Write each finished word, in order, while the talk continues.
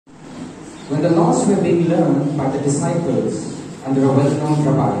When the laws were being learned by the disciples under a well-known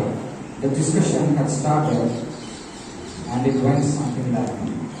rabbi, the discussion had started and it went something like,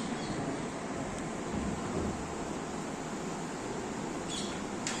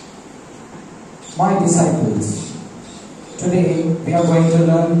 "My disciples, today we are going to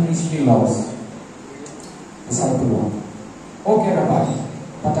learn priestly laws." Disciple 1. "Okay, Rabbi,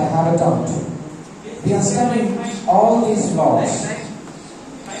 but I have a doubt. We are studying all these laws,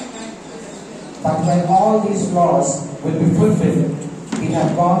 but when all these laws will be fulfilled, we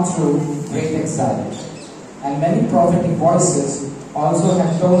have gone through great exile, and many prophetic voices also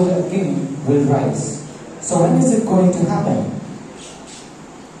have told a king will rise. So when is it going to happen?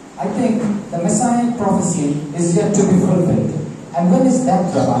 I think the Messianic prophecy is yet to be fulfilled. And when is that,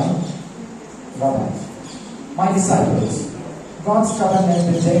 Rabbi?" Rabbi: "My disciples, God's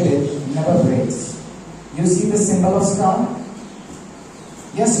covenant with David never breaks. You see the symbol of star?"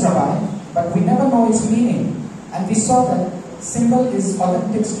 "Yes, Rabbi, but we never know its meaning. And we saw that symbol is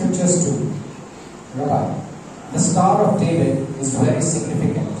authentic scriptures too." Rabbi: "The Star of David is very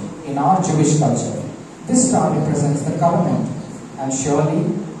significant in our Jewish culture. This star represents the covenant, and surely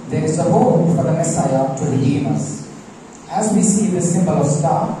there is a hope for the Messiah to redeem us. As we see the symbol of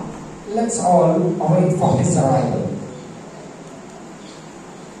star, let's all await for his arrival."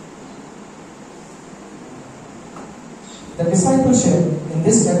 The discipleship in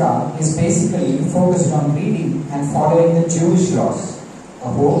this era is basically focused on reading and following the Jewish laws. A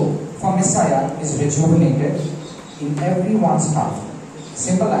hope for Messiah is rejuvenated in everyone's heart,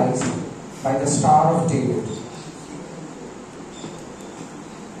 symbolized by the Star of David.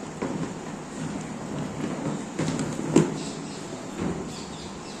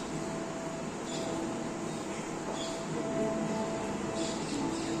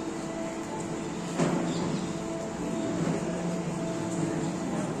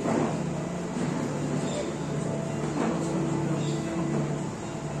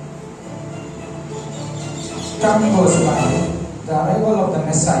 Time goes by, the arrival of the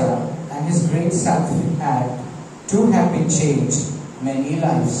Messiah and his great salvific act too have been changed many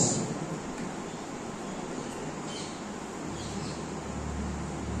lives.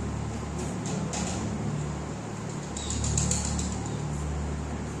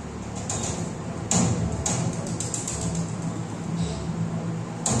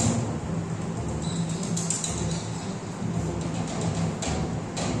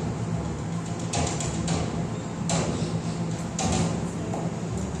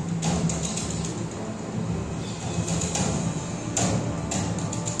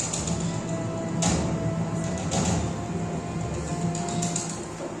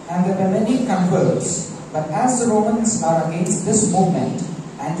 And there were many converts, but as the Romans are against this movement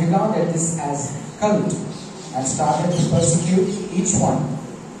and regarded this as cult and started to persecute each one.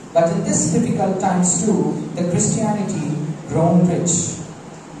 But in these difficult times too, the Christianity grown rich.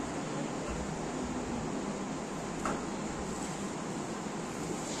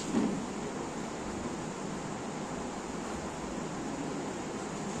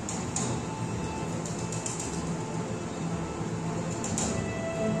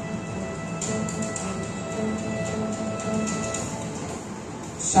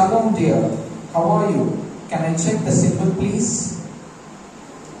 "Shalom dear, how are you? Can I check the symbol please?"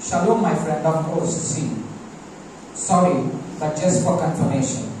 "Shalom my friend, of course, see. Sorry, but just for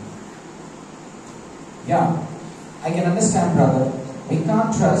confirmation." "Yeah, I can understand brother. We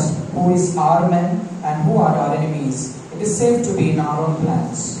can't trust who is our men and who are our enemies. It is safe to be in our own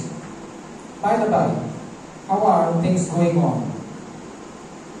plans. By the by, how are things going on?"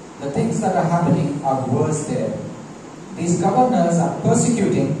 "The things that are happening are worse there. These governors are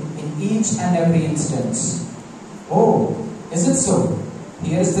persecuting in each and every instance." "Oh, is it so?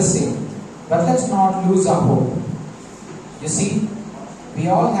 Here is the same. But let's not lose our hope. You see, we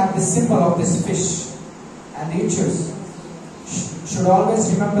all have the symbol of this fish, and the Jews should always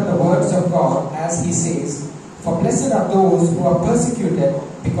remember the words of God as He says, 'For blessed are those who are persecuted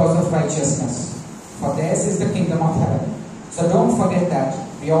because of righteousness, for theirs is the kingdom of heaven.' So don't forget that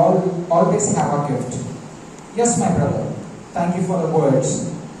we all always have a gift." "Yes, my brother, thank you for the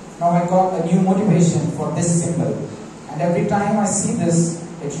words. Now I got a new motivation for this symbol, and every time I see this,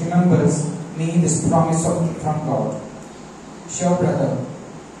 it remembers me this promise from God." Sure, brother.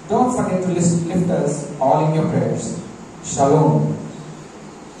 Don't forget to lift us all in your prayers. Shalom.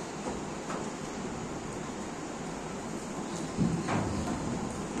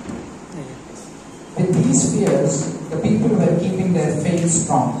 With these fears, the people were keeping their faith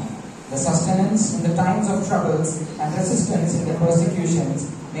strong. The sustenance in the times of troubles and resistance in the persecutions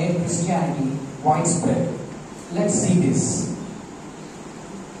made Christianity widespread. Let's see this.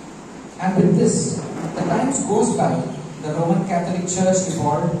 And with this, the times goes by, the Roman Catholic Church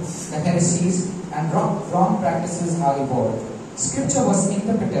evolved, the heresies and wrong practices are evolved. Scripture was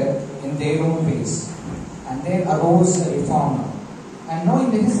interpreted in their own ways, and there arose a reformer. And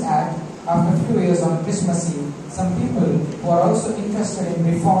knowing his act, after a few years on Christmas Eve, some people who are also interested in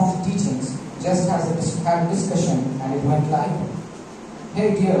reformed teachings just had a discussion, and it went like,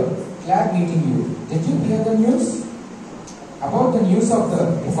 "Hey dear, glad meeting you. Did you hear the news? About the news of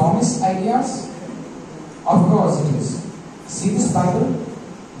the reformist ideas? Of course it is. See this Bible?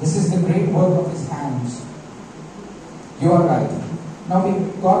 This is the great work of his hands." You are right. Now we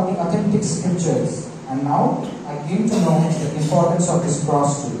got the authentic scriptures, and now I came to know the importance of this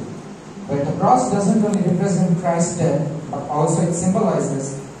cross too. But the cross doesn't only represent Christ's death, but also it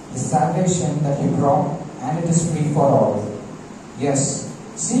symbolizes the salvation that he brought, and it is free for all. Yes,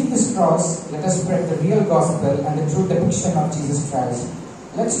 seeing this cross, let us spread the real gospel and the true depiction of Jesus Christ.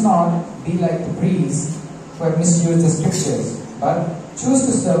 Let's not be like the priests who have misused the scriptures, but choose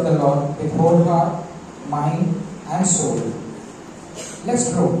to serve the Lord with whole heart, mind, and soul.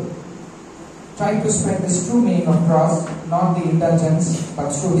 Let's grow. Try to spread this true meaning of cross, not the indulgence,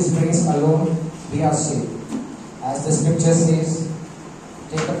 but through His grace alone we are saved. As the scripture says,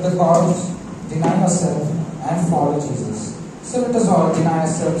 take up the cross, deny yourself, and follow Jesus. So let us all deny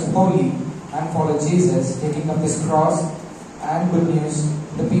ourselves wholly and follow Jesus, taking up this cross and good news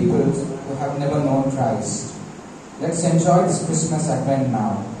to the people who have never known Christ. Let's enjoy this Christmas Advent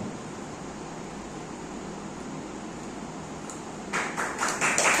now.